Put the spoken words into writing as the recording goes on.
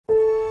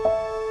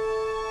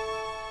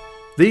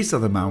These are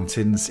the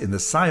mountains in the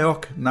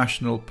Sayok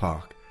National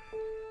Park.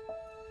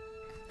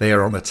 They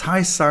are on the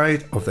Thai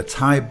side of the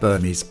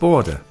Thai-Burmese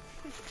border.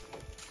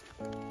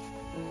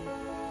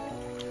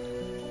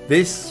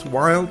 This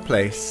wild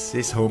place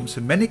is home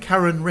to many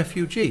Karen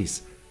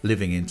refugees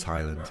living in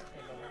Thailand.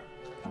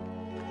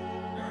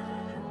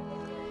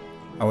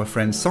 Our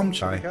friend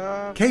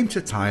Somchai came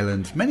to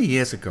Thailand many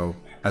years ago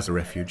as a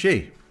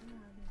refugee.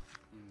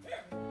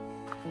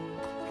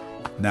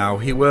 Now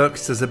he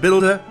works as a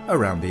builder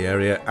around the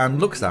area and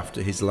looks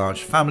after his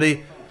large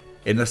family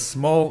in a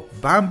small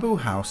bamboo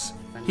house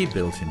he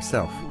built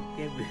himself.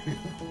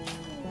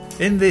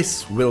 In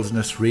this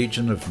wilderness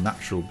region of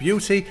natural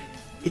beauty,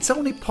 it's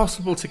only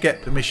possible to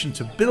get permission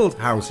to build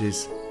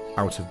houses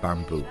out of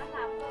bamboo.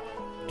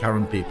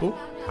 Karen people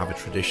have a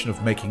tradition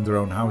of making their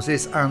own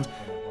houses, and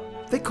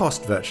they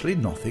cost virtually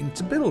nothing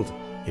to build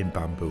in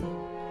bamboo.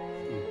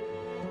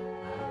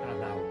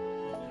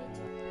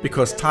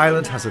 Because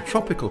Thailand has a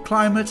tropical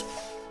climate,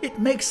 it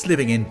makes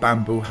living in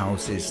bamboo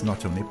houses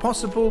not only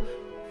possible,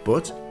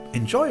 but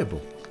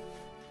enjoyable.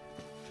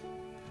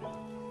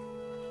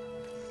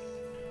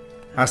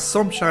 As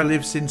Somchai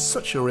lives in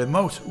such a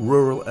remote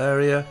rural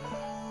area,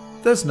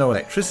 there's no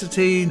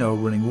electricity, no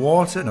running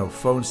water, no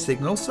phone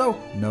signal, so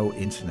no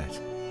internet.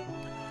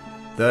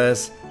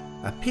 There's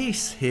a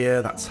peace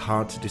here that's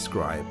hard to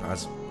describe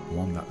as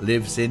one that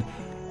lives in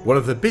one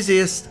of the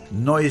busiest,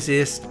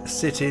 noisiest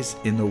cities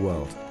in the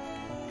world.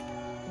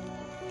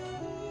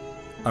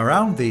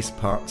 Around these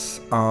parts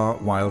are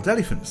wild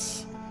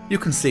elephants. You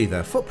can see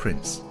their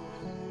footprints.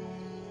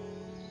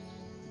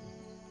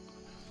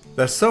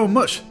 There's so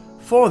much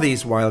for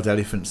these wild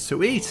elephants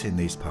to eat in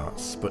these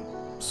parts, but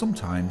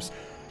sometimes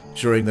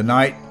during the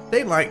night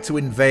they like to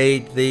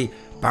invade the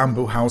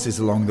bamboo houses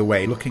along the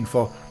way, looking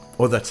for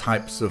other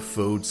types of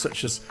food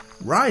such as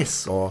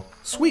rice or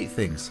sweet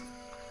things.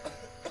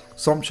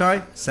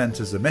 Somchai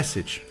sent us a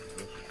message.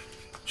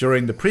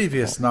 During the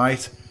previous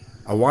night,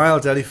 a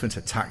wild elephant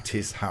attacked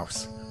his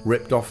house,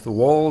 ripped off the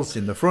walls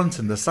in the front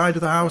and the side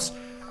of the house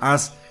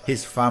as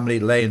his family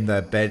lay in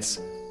their beds,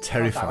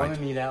 terrified.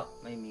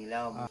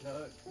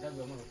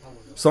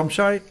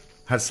 Somchai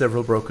had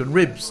several broken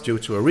ribs due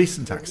to a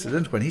recent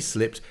accident when he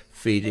slipped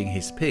feeding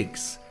his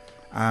pigs,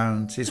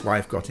 and his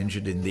wife got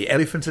injured in the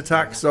elephant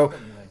attack, so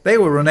they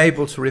were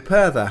unable to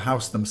repair their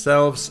house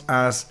themselves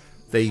as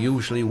they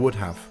usually would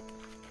have.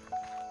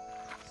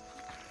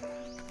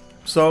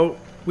 So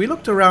we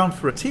looked around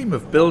for a team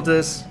of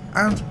builders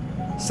and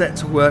set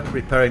to work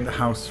repairing the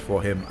house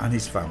for him and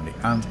his family,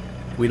 and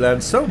we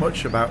learned so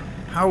much about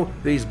how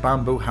these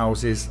bamboo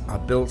houses are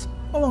built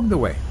along the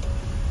way.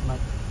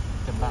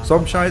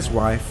 Somchai's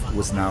wife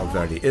was now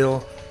very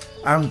ill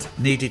and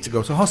needed to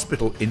go to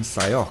hospital in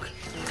Sayok.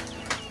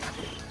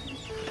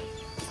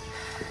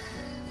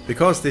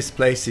 Because this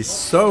place is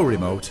so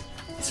remote,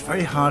 it's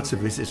very hard to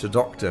visit a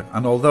doctor,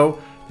 and although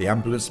the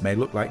ambulance may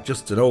look like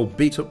just an old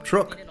beat-up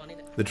truck,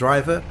 the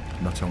driver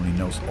not only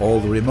knows all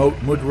the remote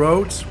mud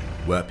roads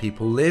where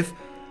people live,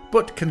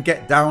 but can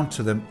get down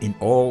to them in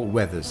all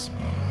weathers.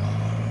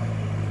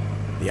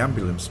 The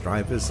ambulance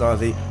drivers are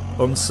the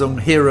unsung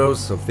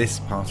heroes of this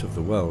part of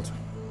the world.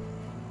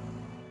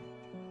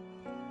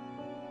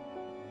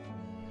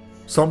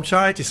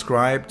 Somchai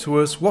described to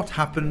us what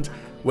happened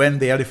when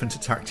the elephant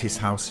attacked his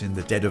house in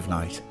the dead of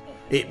night.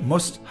 It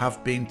must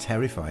have been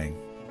terrifying.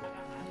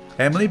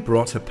 Emily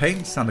brought her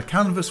paints and a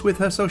canvas with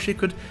her so she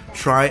could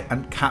try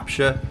and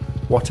capture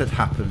what had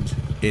happened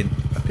in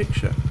a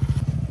picture.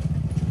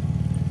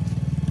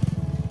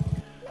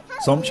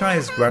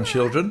 Somchai's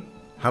grandchildren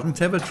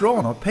hadn't ever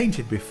drawn or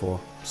painted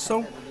before,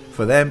 so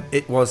for them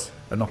it was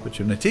an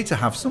opportunity to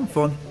have some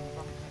fun.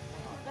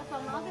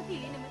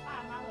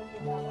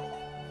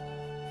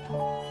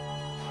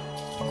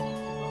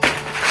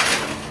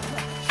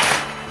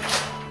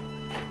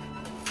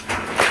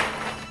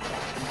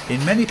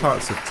 In many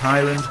parts of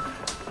Thailand,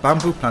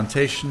 bamboo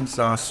plantations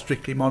are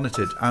strictly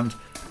monitored and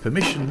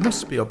permission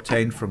must be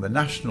obtained from the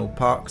national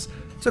parks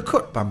to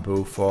cut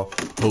bamboo for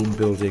home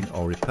building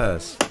or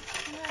repairs.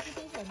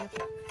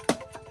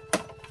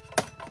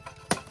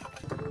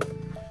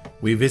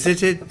 We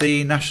visited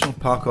the national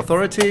park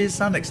authorities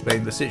and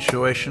explained the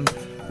situation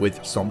with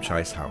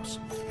Somchai's house,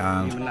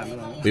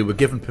 and we were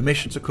given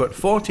permission to cut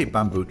 40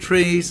 bamboo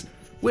trees,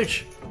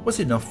 which was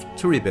enough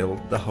to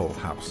rebuild the whole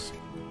house.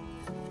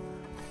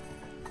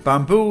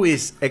 Bamboo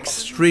is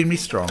extremely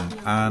strong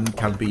and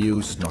can be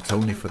used not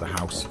only for the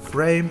house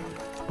frame,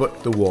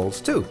 but the walls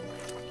too,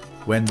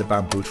 when the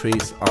bamboo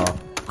trees are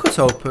cut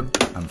open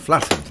and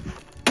flattened.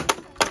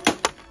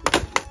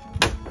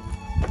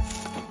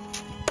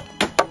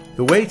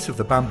 The weight of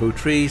the bamboo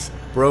trees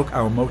broke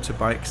our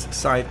motorbike's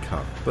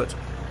sidecar, but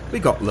we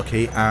got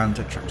lucky and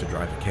a tractor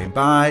driver came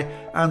by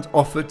and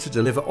offered to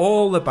deliver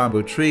all the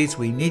bamboo trees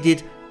we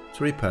needed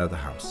to repair the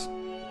house.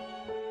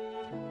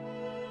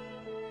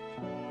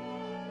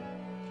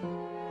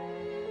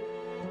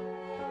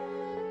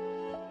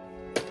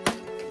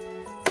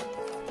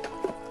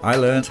 I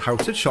learned how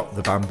to chop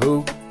the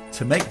bamboo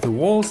to make the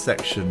wall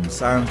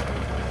sections, and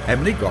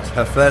Emily got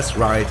her first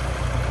ride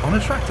on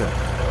a tractor.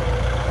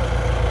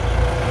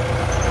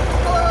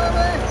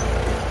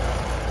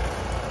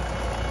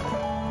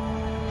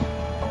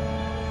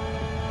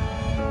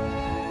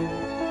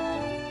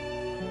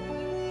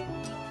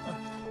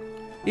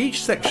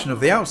 Each section of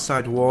the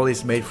outside wall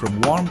is made from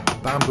one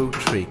bamboo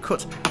tree,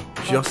 cut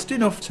just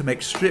enough to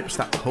make strips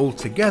that hold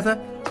together,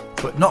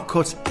 but not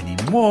cut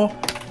any more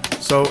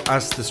so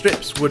as the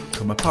strips would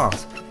come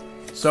apart.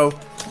 So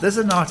there's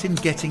an art in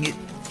getting it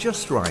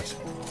just right.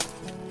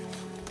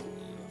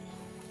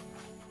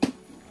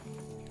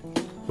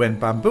 When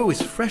bamboo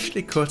is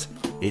freshly cut,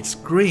 it's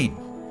green.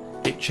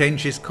 It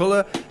changes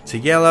colour to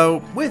yellow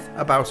with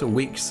about a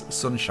week's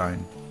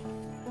sunshine.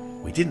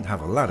 We didn't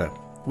have a ladder,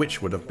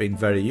 which would have been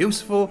very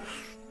useful,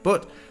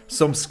 but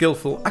some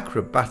skillful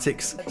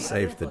acrobatics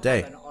saved the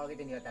day.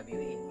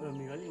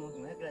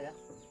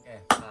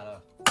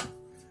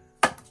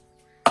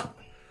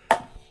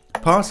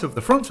 Part of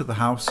the front of the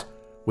house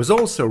was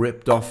also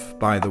ripped off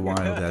by the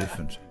wild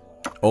elephant.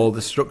 All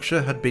the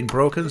structure had been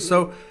broken,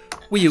 so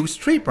we used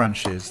tree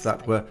branches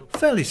that were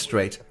fairly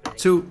straight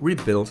to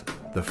rebuild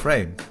the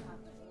frame.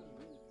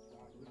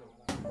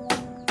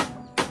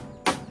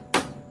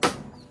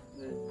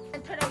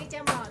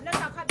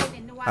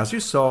 As you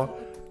saw,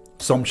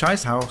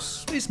 Somchai's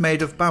house is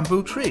made of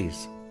bamboo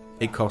trees.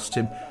 It cost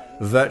him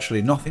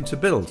virtually nothing to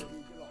build.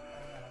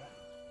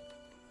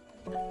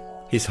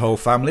 His whole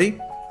family,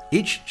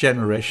 each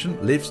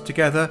generation, lives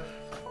together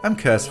and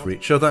cares for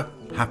each other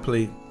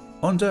happily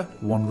under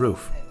one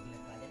roof.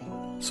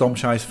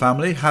 Somchai's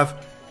family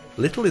have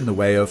little in the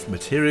way of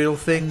material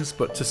things,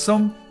 but to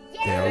some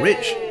they are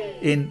rich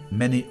in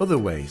many other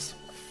ways.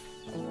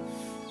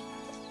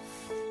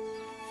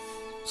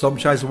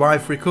 Somchai's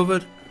wife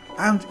recovered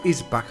and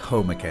is back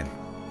home again.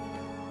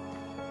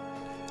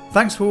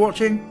 Thanks for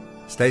watching,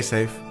 stay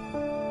safe